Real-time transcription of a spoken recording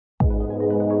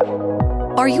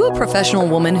Are you a professional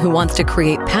woman who wants to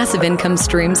create passive income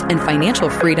streams and financial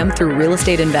freedom through real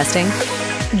estate investing?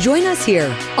 Join us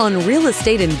here on Real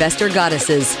Estate Investor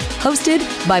Goddesses, hosted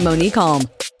by Monique Halm.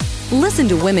 Listen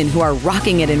to women who are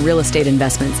rocking it in real estate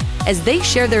investments as they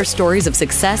share their stories of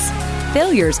success,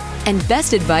 failures, and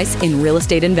best advice in real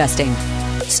estate investing.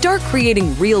 Start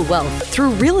creating real wealth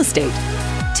through real estate.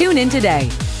 Tune in today.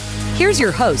 Here's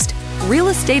your host, real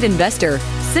estate investor,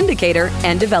 syndicator,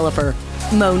 and developer,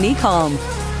 Monique Halm.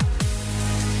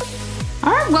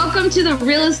 All right, welcome to the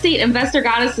Real Estate Investor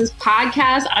Goddesses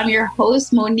podcast. I'm your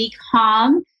host, Monique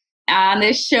Halm. On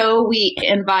this show, we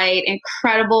invite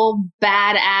incredible,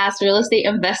 badass real estate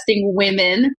investing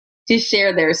women to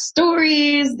share their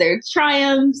stories, their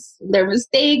triumphs, their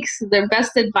mistakes, their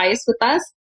best advice with us.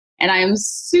 And I am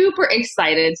super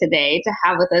excited today to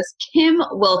have with us Kim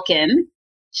Wilkin.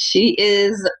 She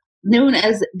is known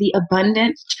as the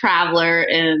Abundant Traveler,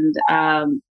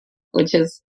 and which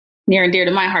is near and dear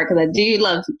to my heart because I do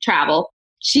love travel.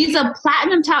 She's a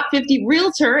platinum top 50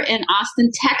 realtor in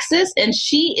Austin, Texas, and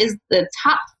she is the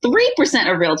top 3%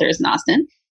 of realtors in Austin.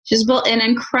 She's built an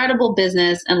incredible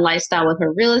business and lifestyle with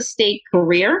her real estate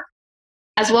career,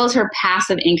 as well as her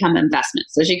passive income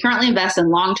investments. So she currently invests in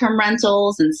long-term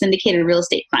rentals and syndicated real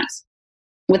estate funds.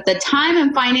 With the time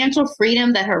and financial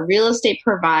freedom that her real estate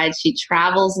provides, she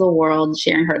travels the world,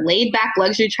 sharing her laid-back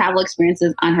luxury travel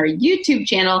experiences on her YouTube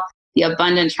channel, The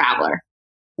Abundant Traveler.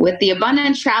 With The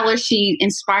Abundant Traveler, she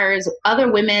inspires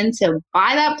other women to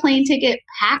buy that plane ticket,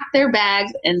 pack their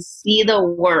bags, and see the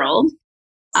world.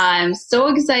 I'm so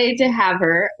excited to have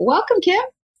her. Welcome, Kim.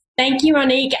 Thank you,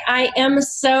 Monique. I am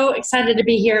so excited to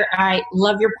be here. I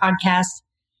love your podcast.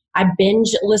 I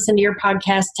binge listen to your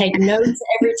podcast, take notes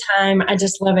every time. I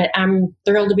just love it. I'm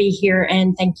thrilled to be here,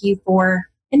 and thank you for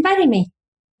inviting me.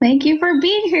 Thank you for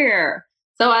being here.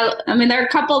 So, I mean, there are a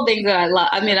couple of things that I love.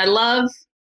 I mean, I love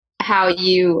how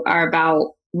you are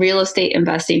about real estate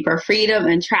investing for freedom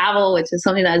and travel, which is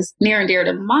something that's near and dear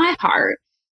to my heart.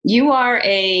 You are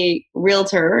a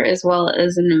realtor as well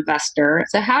as an investor.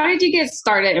 So how did you get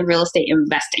started in real estate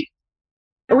investing?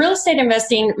 Real estate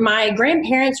investing, my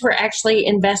grandparents were actually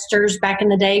investors back in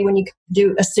the day when you could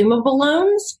do assumable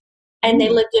loans, and they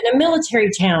lived in a military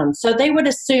town. So they would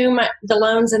assume the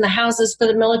loans and the houses for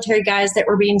the military guys that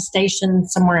were being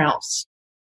stationed somewhere else.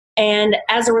 And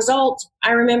as a result,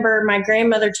 I remember my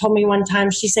grandmother told me one time,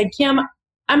 she said, Kim,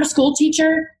 I'm a school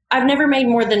teacher. I've never made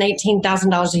more than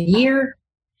 $18,000 a year.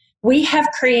 We have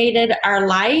created our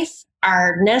life,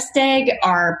 our nest egg,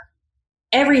 our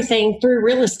everything through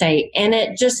real estate. And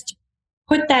it just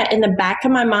put that in the back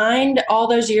of my mind all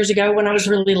those years ago when I was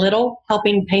really little,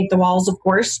 helping paint the walls, of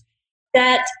course,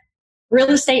 that real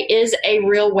estate is a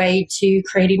real way to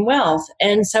creating wealth.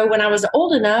 And so when I was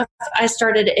old enough, I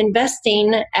started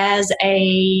investing as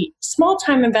a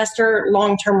small-time investor,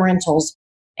 long-term rentals.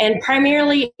 And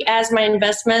primarily as my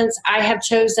investments, I have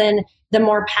chosen the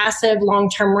more passive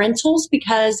long-term rentals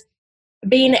because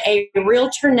being a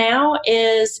realtor now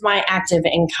is my active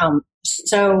income.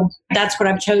 So that's what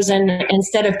I've chosen.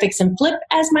 Instead of fix and flip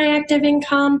as my active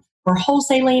income or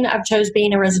wholesaling, I've chosen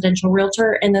being a residential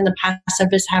realtor. And then the passive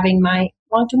is having my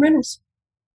long-term rentals.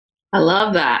 I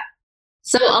love that.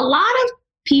 So a lot of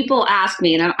people ask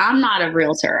me, and I'm not a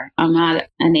realtor, I'm not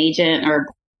an agent or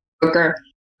broker,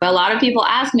 but a lot of people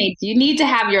ask me, do you need to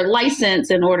have your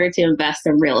license in order to invest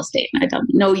in real estate? And I don't.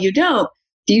 No, you don't.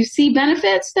 Do you see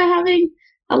benefits to having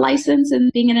a license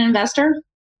and being an investor?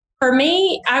 For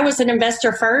me, I was an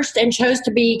investor first and chose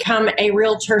to become a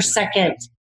realtor second.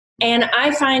 And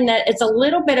I find that it's a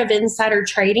little bit of insider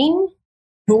trading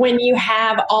when you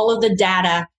have all of the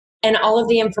data and all of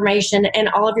the information and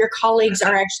all of your colleagues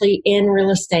are actually in real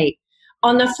estate.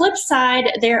 On the flip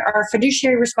side, there are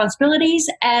fiduciary responsibilities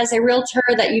as a realtor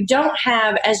that you don't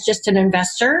have as just an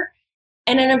investor.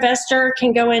 And an investor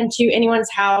can go into anyone's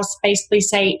house, basically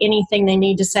say anything they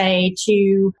need to say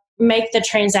to make the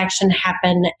transaction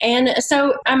happen. And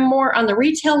so I'm more on the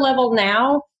retail level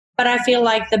now, but I feel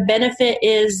like the benefit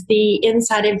is the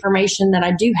inside information that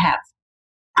I do have.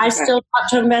 I still talk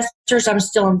to investors. I'm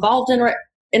still involved in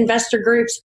investor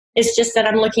groups. It's just that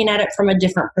I'm looking at it from a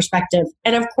different perspective.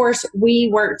 And of course, we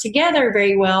work together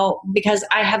very well because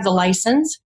I have the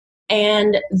license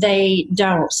and they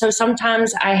don't. So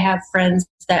sometimes I have friends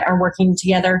that are working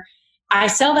together. I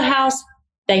sell the house,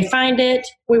 they find it.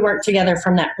 We work together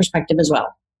from that perspective as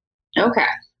well. Okay.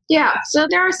 Yeah. So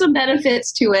there are some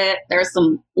benefits to it. There are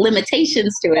some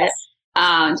limitations to it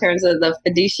in terms of the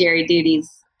fiduciary duties.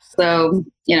 So,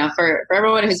 for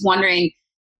everyone who's wondering,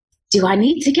 do I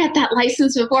need to get that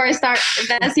license before I start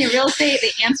investing in real estate?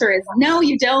 The answer is no,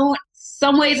 you don't.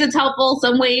 Some ways it's helpful,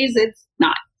 some ways it's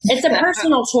not. It's a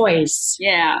personal choice.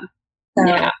 Yeah. So,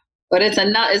 yeah. But it's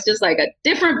just like a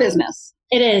different business.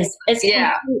 It is. It's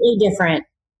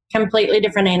completely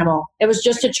different animal. It was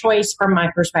just a choice from my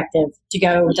perspective to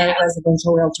go the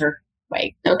residential realtor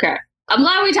way. Okay. I'm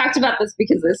glad we talked about this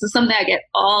because this is something I get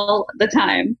all the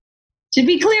time. To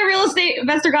be clear, Real Estate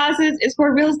Investor Goddesses is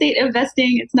for real estate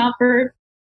investing. It's not for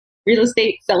real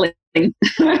estate selling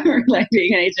or like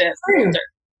being an agent.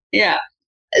 Yeah.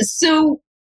 So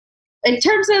in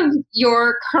terms of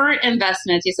your current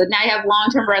investments, you said now you have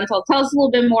long-term rental. Tell us a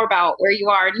little bit more about where you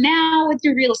are now with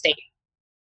your real estate.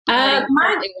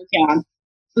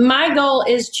 My goal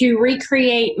is to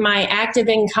recreate my active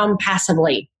income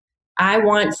passively. I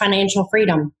want financial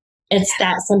freedom. It's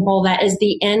that simple. That is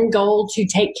the end goal, to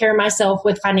take care of myself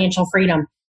with financial freedom.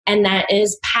 And that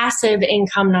is passive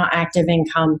income, not active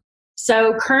income.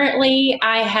 So currently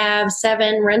I have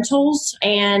 7 rentals,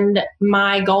 and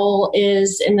my goal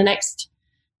is in the next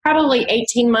probably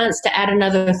 18 months to add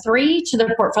another 3 to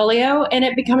the portfolio, and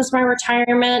it becomes my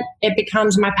retirement. It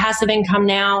becomes my passive income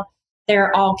now.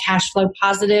 They're all cash flow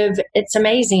positive. It's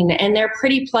amazing. And they're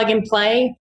pretty plug and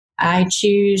play. I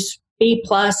choose B+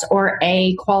 or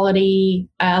A quality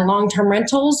long-term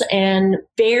rentals, and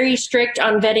very strict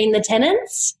on vetting the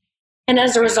tenants. And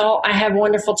as a result, I have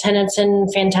wonderful tenants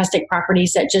and fantastic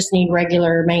properties that just need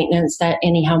regular maintenance that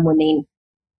any home would need.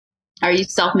 Are you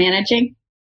self-managing?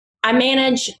 I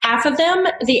manage half of them.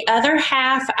 The other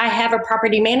half, I have a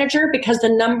property manager because the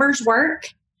numbers work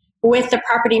with the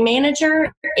property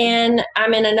manager. And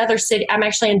I'm in another city. I'm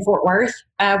actually in Fort Worth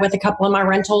with a couple of my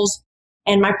rentals.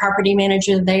 And my property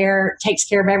manager there takes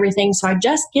care of everything. So I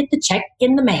just get the check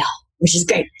in the mail, which is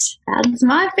great. That's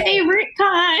my favorite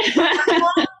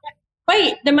kind.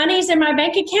 Wait, the money's in my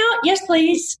bank account? Yes,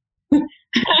 please. I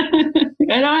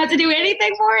don't have to do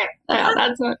anything for it.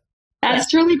 That's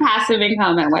truly passive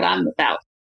income and what I'm about.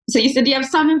 So you said you have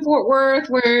some in Fort Worth.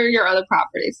 Where are your other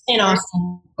properties? In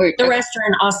Austin. The rest are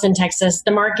in Austin, Texas.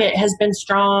 The market has been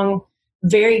strong.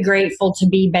 Very grateful to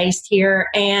be based here.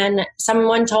 And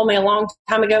someone told me a long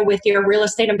time ago, with your real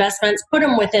estate investments, put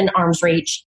them within arm's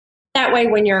reach. That way,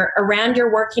 when you're around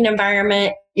your working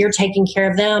environment, you're taking care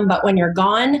of them. But when you're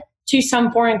gone to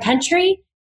some foreign country,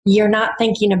 you're not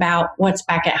thinking about what's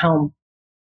back at home.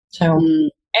 So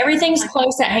everything's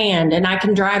close at hand, and I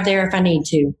can drive there if I need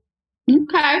to.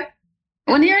 Okay.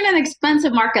 When you're in an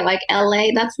expensive market like LA,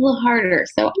 that's a little harder.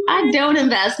 So I don't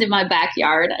invest in my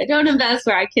backyard. I don't invest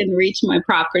where I can reach my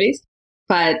properties,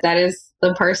 but that is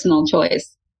the personal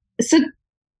choice. So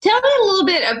tell me a little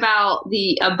bit about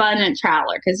the Abundant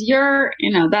Traveler, because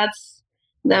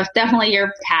that's definitely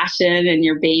your passion and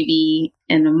your baby,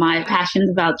 and my passion's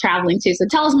about traveling too. So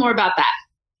tell us more about that.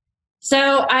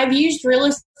 So I've used real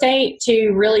estate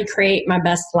to really create my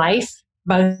best life,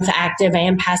 both active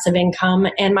and passive income.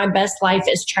 And my best life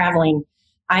is traveling.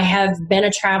 I have been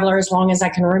a traveler as long as I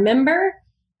can remember.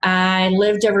 I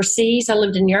lived overseas. I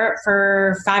lived in Europe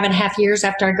for 5.5 years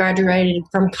after I graduated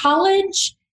from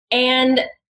college. And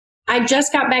I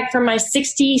just got back from my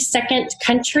 62nd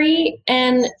country,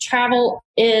 and travel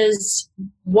is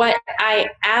what I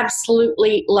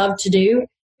absolutely love to do.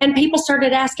 And people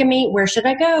started asking me, where should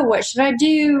I go? What should I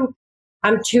do?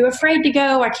 I'm too afraid to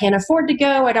go. I can't afford to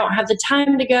go. I don't have the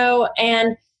time to go.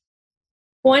 And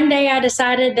one day I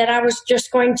decided that I was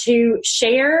just going to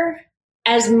share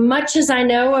as much as I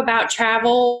know about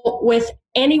travel with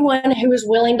anyone who is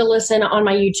willing to listen on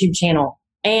my YouTube channel.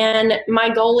 And my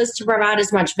goal is to provide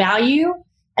as much value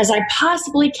as I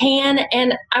possibly can.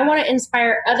 And I want to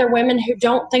inspire other women who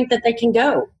don't think that they can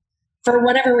go for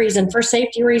whatever reason, for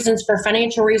safety reasons, for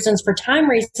financial reasons, for time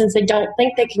reasons. They don't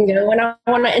think they can go. And I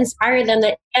want to inspire them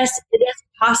that, yes, it is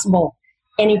possible.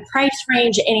 Any price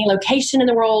range, any location in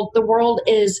the world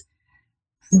is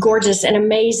gorgeous and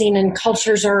amazing. And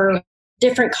cultures are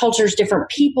different cultures, different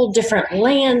people, different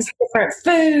lands, different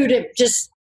food.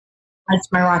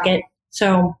 That's my rocket.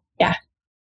 So, yeah,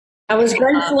 I was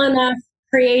grateful enough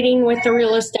creating with the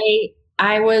real estate.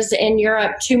 I was in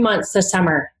Europe 2 months this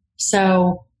summer.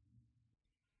 So,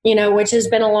 which has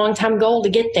been a long time goal to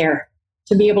get there,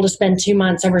 to be able to spend 2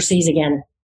 months overseas again.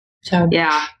 So,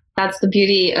 yeah, that's the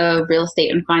beauty of real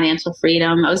estate and financial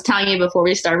freedom. I was telling you before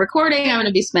we started recording, I'm going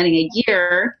to be spending a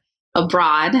year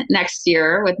abroad next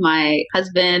year with my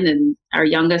husband and our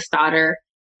youngest daughter,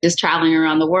 just traveling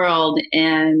around the world.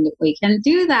 And we can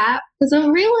do that because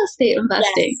of real estate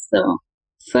investing. Yes. So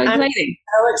exciting. I'm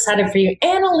so excited for you,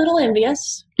 and a little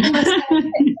envious. I've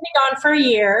been gone for a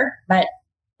year, but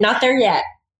not there yet.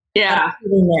 Yeah.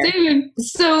 Soon.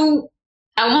 So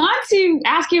I want to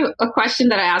ask you a question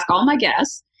that I ask all my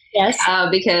guests. Yes.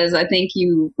 Because I think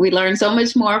we learn so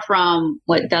much more from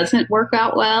what doesn't work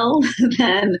out well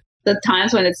than the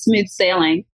times when it's smooth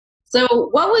sailing. So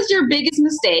what was your biggest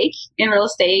mistake in real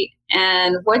estate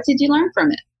and what did you learn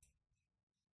from it?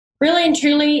 Really and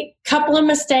truly, couple of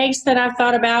mistakes that I've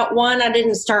thought about. One, I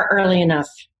didn't start early enough.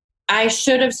 I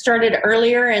should have started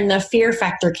earlier and the fear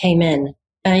factor came in.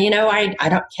 Can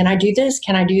I do this?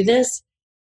 Can I do this?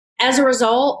 As a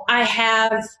result, I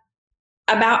have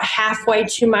about halfway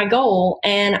to my goal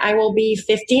and I will be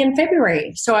 50 in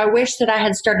February. So I wish that I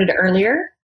had started earlier.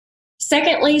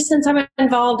 Secondly, since I'm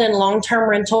involved in long-term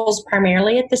rentals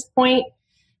primarily at this point,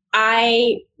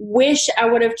 I wish I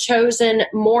would have chosen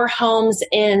more homes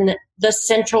in the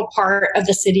central part of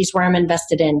the cities where I'm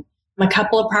invested in. A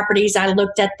couple of properties, I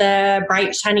looked at the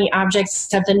bright, shiny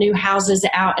objects of the new houses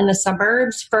out in the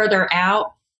suburbs further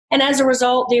out. And as a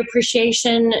result, the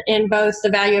appreciation in both the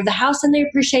value of the house and the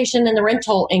appreciation in the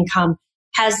rental income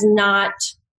has not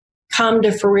come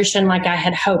to fruition like I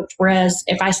had hoped. Whereas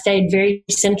if I stayed very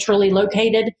centrally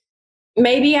located,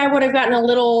 maybe I would have gotten a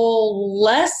little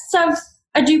less of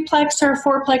a duplex or a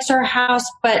fourplex or a house,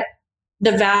 but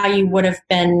the value would have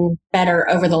been better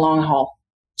over the long haul.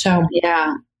 So,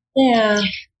 yeah.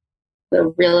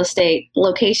 The real estate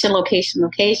location,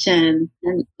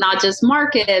 and not just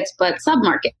markets, but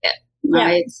submarket,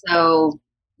 right? Yeah. So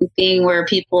being where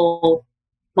people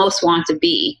most want to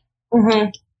be. Mm-hmm.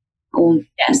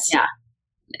 Yes. Yeah.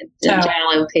 It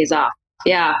generally pays off.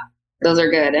 Yeah. Those are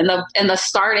good. And the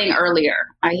starting earlier,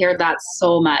 I hear that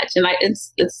so much. And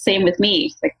it's the same with me.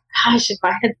 It's like, gosh, if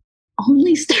I had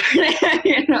only started,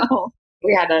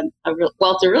 we had a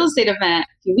Wealth of Real Estate event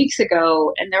a few weeks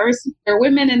ago, and there were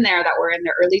women in there that were in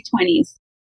their early 20s.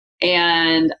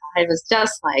 And I was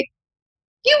just like,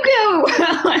 you go.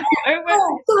 I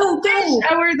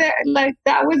were there. Like,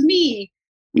 that was me.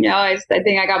 I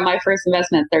think I got my first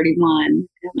investment at 31. And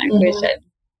I wish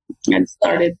I'd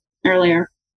started earlier.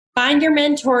 Find your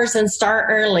mentors and start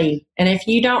early. And if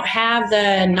you don't have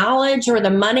the knowledge or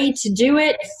the money to do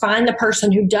it, find the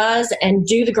person who does and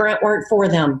do the grunt work for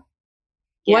them.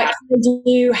 Yeah. What can I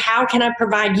do? How can I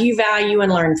provide you value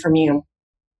and learn from you?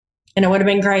 And it would have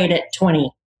been great at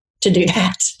 20 to do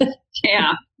that.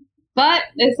 Yeah. But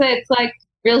it's like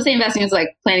real estate investing is like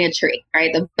planting a tree,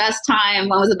 right? When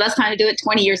was the best time to do it?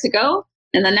 20 years ago.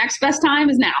 And the next best time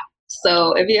is now.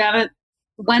 So if you haven't,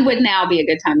 when would now be a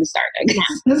good time to start? I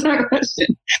guess that's my question.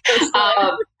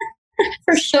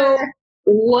 For sure. So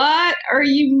what are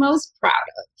you most proud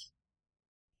of?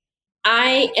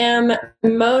 I am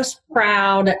most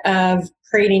proud of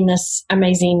creating this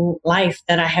amazing life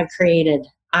that I have created.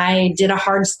 I did a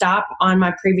hard stop on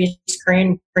my previous career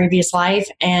and previous life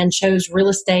and chose real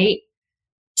estate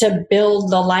to build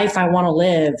the life I want to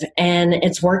live. And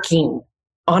it's working.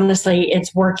 Honestly,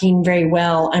 it's working very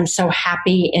well. I'm so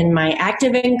happy in my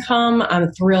active income.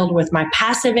 I'm thrilled with my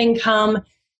passive income.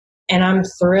 And I'm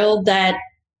thrilled that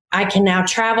I can now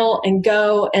travel and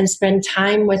go and spend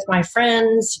time with my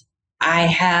friends. I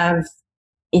have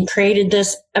created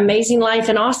this amazing life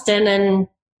in Austin, and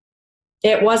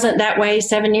it wasn't that way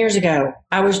 7 years ago.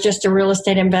 I was just a real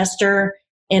estate investor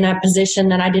in a position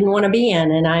that I didn't want to be in,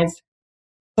 and I've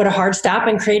put a hard stop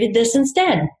and created this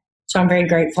instead. So I'm very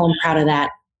grateful and proud of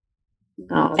that.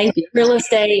 Oh, thank you, real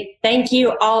estate. Thank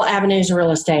you, all avenues of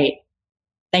real estate.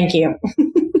 Thank you.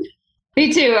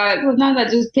 Me too. Sometimes I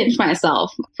just pinch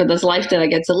myself for this life that I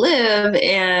get to live,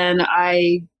 and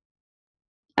I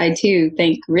too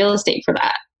thank real estate for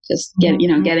that. Just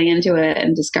getting into it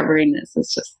and discovering this.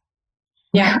 It's just,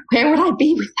 where would I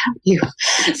be without you?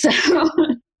 So,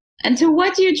 and to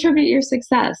what do you attribute your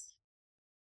success?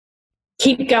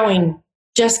 Keep going.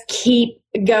 Just keep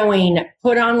going.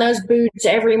 Put on those boots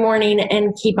every morning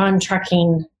and keep on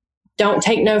trucking. Don't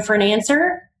take no for an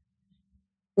answer.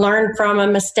 Learn from a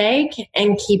mistake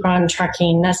and keep on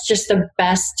trucking. That's just the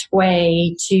best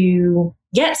way to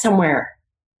get somewhere,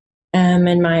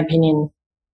 in my opinion.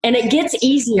 And it gets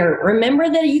easier. Remember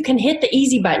that you can hit the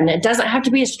easy button. It doesn't have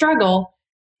to be a struggle,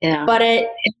 but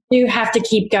you have to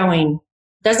keep going.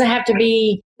 It doesn't have to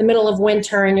be the middle of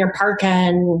winter and you're parka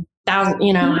and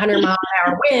 100 mile an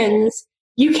hour winds.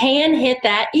 You can hit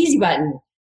that easy button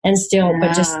and still,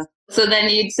 but just. So then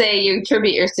you'd say you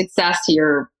attribute your success to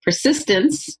your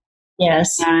persistence.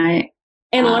 Yes. Right.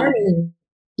 And learning.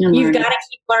 You've got to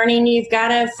keep learning. You've got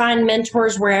to find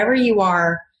mentors wherever you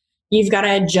are. You've got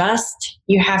to adjust.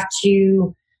 You have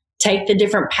to take the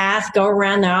different path, go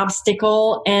around the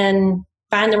obstacle, and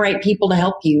find the right people to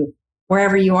help you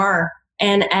wherever you are.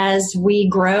 And as we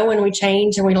grow and we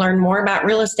change and we learn more about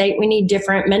real estate, we need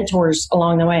different mentors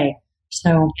along the way.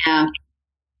 So,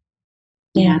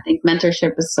 yeah, I think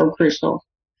mentorship is so crucial.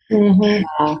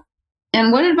 Mm-hmm.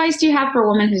 And what advice do you have for a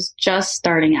woman who's just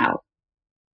starting out?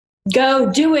 Go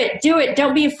do it. Do it.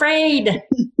 Don't be afraid.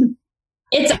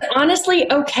 It's honestly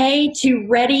okay to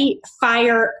ready,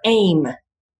 fire, aim.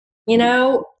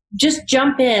 Just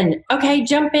jump in. Okay,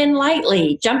 jump in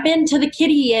lightly. Jump into the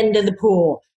kiddie end of the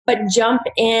pool, but jump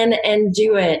in and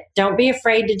do it. Don't be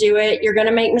afraid to do it. You're going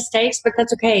to make mistakes, but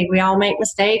that's okay. We all make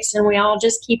mistakes and we all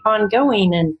just keep on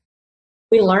going and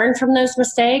we learn from those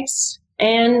mistakes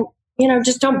and,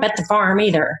 just don't bet the farm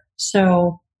either.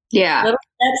 So yeah, little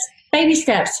steps, baby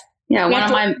steps. Yeah.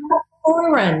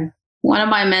 One of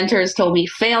my mentors told me,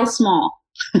 fail small.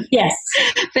 Yes.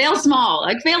 Fail small,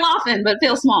 like fail often, but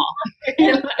fail small.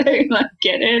 Get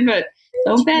in, but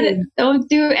don't bet it. Don't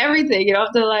do everything. You don't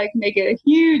have to make it a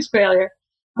huge failure.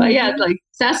 But yeah, it's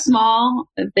success small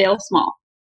and fail small.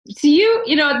 So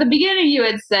at the beginning you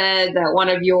had said that one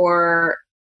of your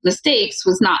mistakes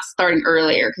was not starting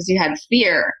earlier because you had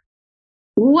fear.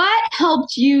 What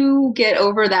helped you get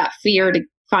over that fear to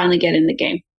finally get in the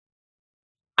game?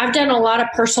 I've done a lot of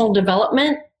personal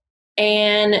development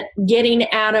and getting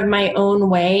out of my own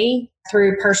way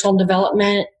through personal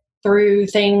development, through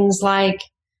things like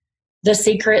The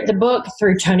Secret, the book,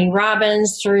 through Tony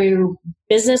Robbins, through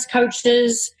business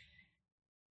coaches.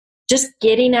 Just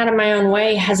getting out of my own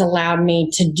way has allowed me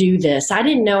to do this. I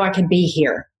didn't know I could be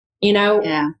here.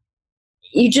 Yeah.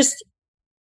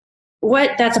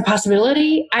 That's a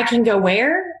possibility. I can go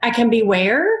where? I can be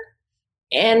where?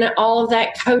 And all of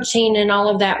that coaching and all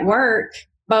of that work,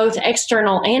 both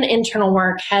external and internal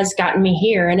work, has gotten me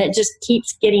here. And it just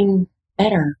keeps getting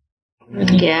better.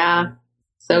 Yeah.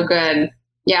 So good.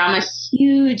 Yeah. I'm a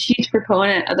huge, huge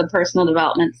proponent of the personal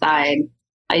development side.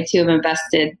 I too have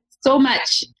invested so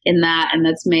much in that, and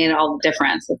that's made all the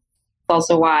difference. It's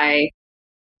also why,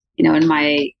 in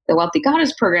the Wealthy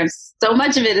Goddess program, so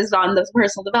much of it is on the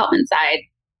personal development side,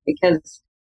 because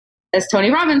as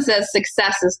Tony Robbins says,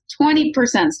 success is 20%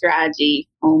 strategy,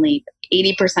 only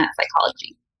 80%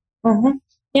 psychology. Mm-hmm.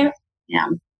 Yeah. Yeah.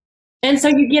 And so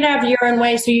you get out of your own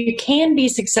way so you can be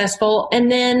successful.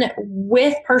 And then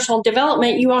with personal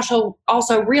development, you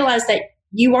also realize that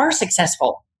you are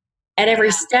successful at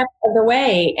every step of the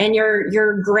way. And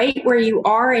you're great where you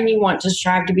are and you want to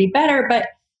strive to be better, but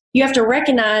you have to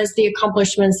recognize the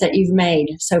accomplishments that you've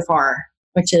made so far,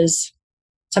 which is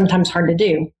sometimes hard to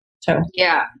do. So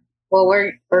yeah. Well,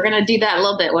 we're going to do that a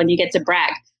little bit when you get to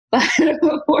brag. But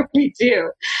before we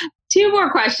do, 2 more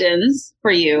questions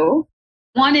for you.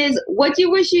 One is, what do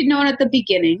you wish you'd known at the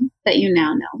beginning that you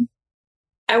now know?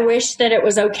 I wish that it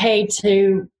was okay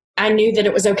I knew that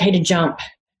it was okay to jump,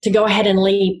 to go ahead and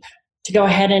leap, to go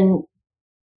ahead and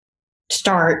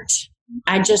start.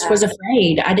 I just was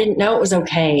afraid. I didn't know it was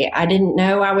okay. I didn't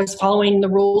know I was following the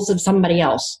rules of somebody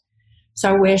else. So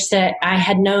I wish that I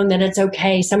had known that it's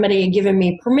okay. Somebody had given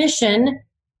me permission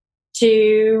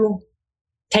to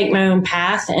take my own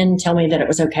path and tell me that it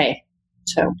was okay.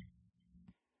 So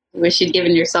I wish you'd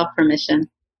given yourself permission.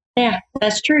 Yeah,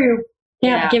 that's true.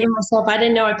 Yeah. Giving myself, I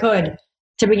didn't know I could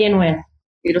to begin with.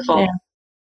 Beautiful. Yeah.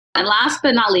 And last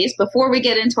but not least, before we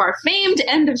get into our famed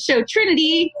end of show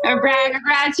Trinity, our brag, our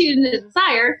gratitude, and the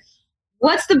desire,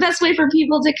 what's the best way for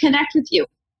people to connect with you?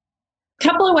 A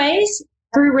couple of ways.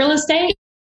 Through real estate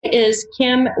is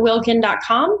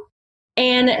KimWilkin.com.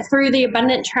 And through the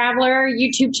Abundant Traveler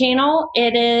YouTube channel,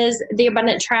 it is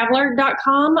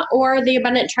theabundanttraveler.com or The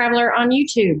Abundant Traveler on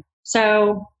YouTube.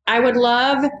 So I would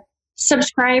love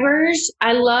subscribers.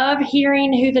 I love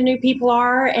hearing who the new people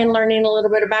are and learning a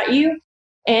little bit about you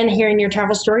and hearing your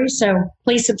travel stories. So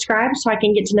please subscribe so I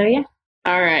can get to know you.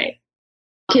 All right.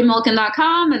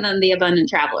 KimWilkin.com and then The Abundant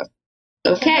Traveler.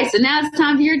 Okay, so now it's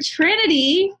time for your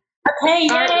Trinity. Okay,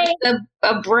 yay.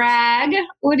 A brag.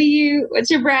 What's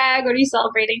your brag? What are you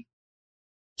celebrating?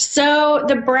 So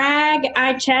the brag,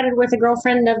 I chatted with a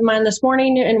girlfriend of mine this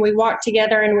morning and we walked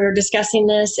together and we were discussing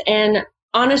this. And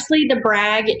honestly, the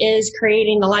brag is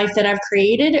creating the life that I've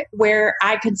created where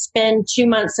I could spend 2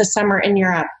 months this summer in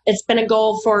Europe. It's been a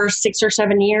goal for 6 or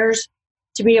 7 years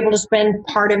to be able to spend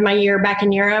part of my year back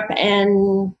in Europe.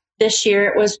 And this year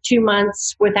it was 2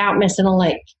 months without missing a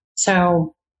lick.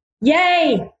 So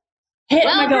yay! Hit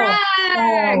my goal.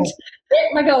 Oh,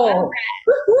 hit my goal.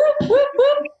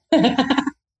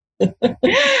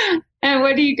 And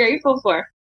what are you grateful for?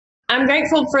 I'm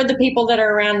grateful for the people that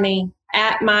are around me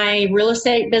at my real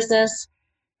estate business.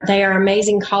 They are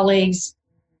amazing colleagues.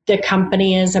 The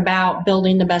company is about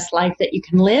building the best life that you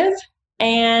can live.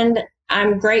 And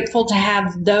I'm grateful to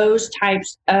have those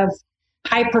types of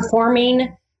high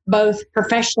performing, both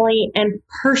professionally and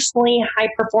personally high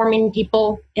performing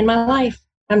people in my life.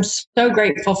 I'm so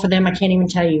grateful for them. I can't even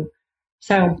tell you.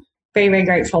 So very, very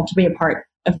grateful to be a part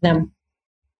of them.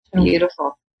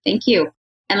 Beautiful. Thank you.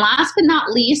 And last but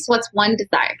not least, what's one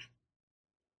desire?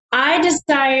 I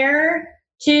desire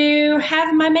to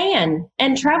have my man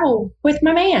and travel with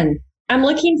my man. I'm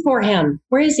looking for him.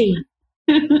 Where is he?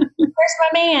 Where's my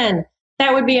man?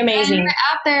 That would be amazing.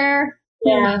 Out there.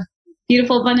 Yeah.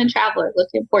 Beautiful, abundant traveler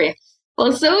looking for you.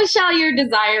 Well, so shall your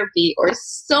desire be, or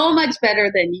so much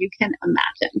better than you can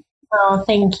imagine. Oh,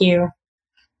 thank you.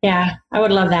 Yeah, I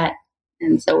would love that.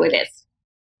 And so it is.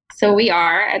 So we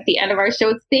are at the end of our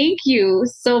show. Thank you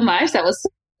so much. That was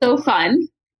so fun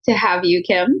to have you,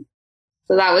 Kim.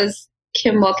 So that was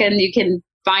Kim Wilkin. You can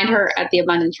find her at The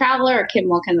Abundant Traveler or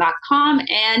KimWilkin.com.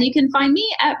 And you can find me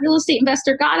at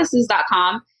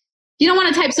realestateinvestorgoddesses.com. If you don't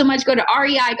want to type so much, go to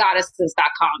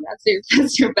reigoddesses.com.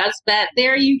 That's your best bet.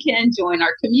 There you can join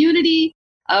our community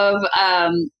of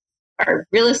our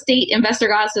real estate investor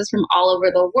goddesses from all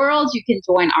over the world. You can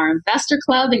join our investor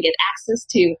club and get access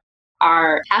to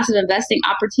our passive investing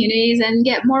opportunities and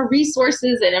get more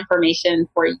resources and information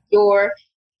for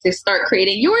to start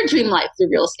creating your dream life through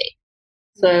real estate.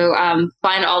 So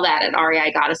find all that at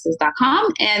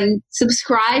reigoddesses.com and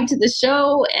subscribe to the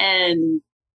show and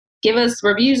give us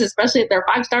reviews, especially if they're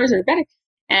 5 stars or better.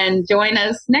 And join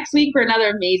us next week for another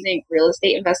amazing real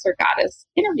estate investor goddess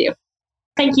interview.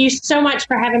 Thank you so much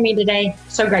for having me today.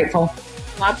 So grateful.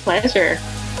 My pleasure.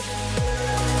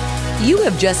 You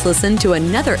have just listened to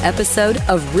another episode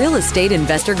of Real Estate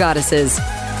Investor Goddesses,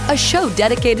 a show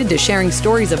dedicated to sharing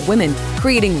stories of women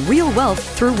creating real wealth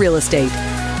through real estate.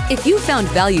 If you found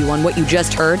value on what you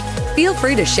just heard, feel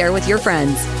free to share with your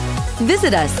friends.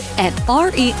 Visit us at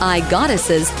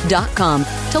reigoddesses.com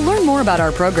to learn more about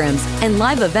our programs and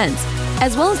live events,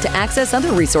 as well as to access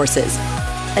other resources.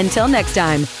 Until next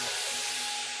time.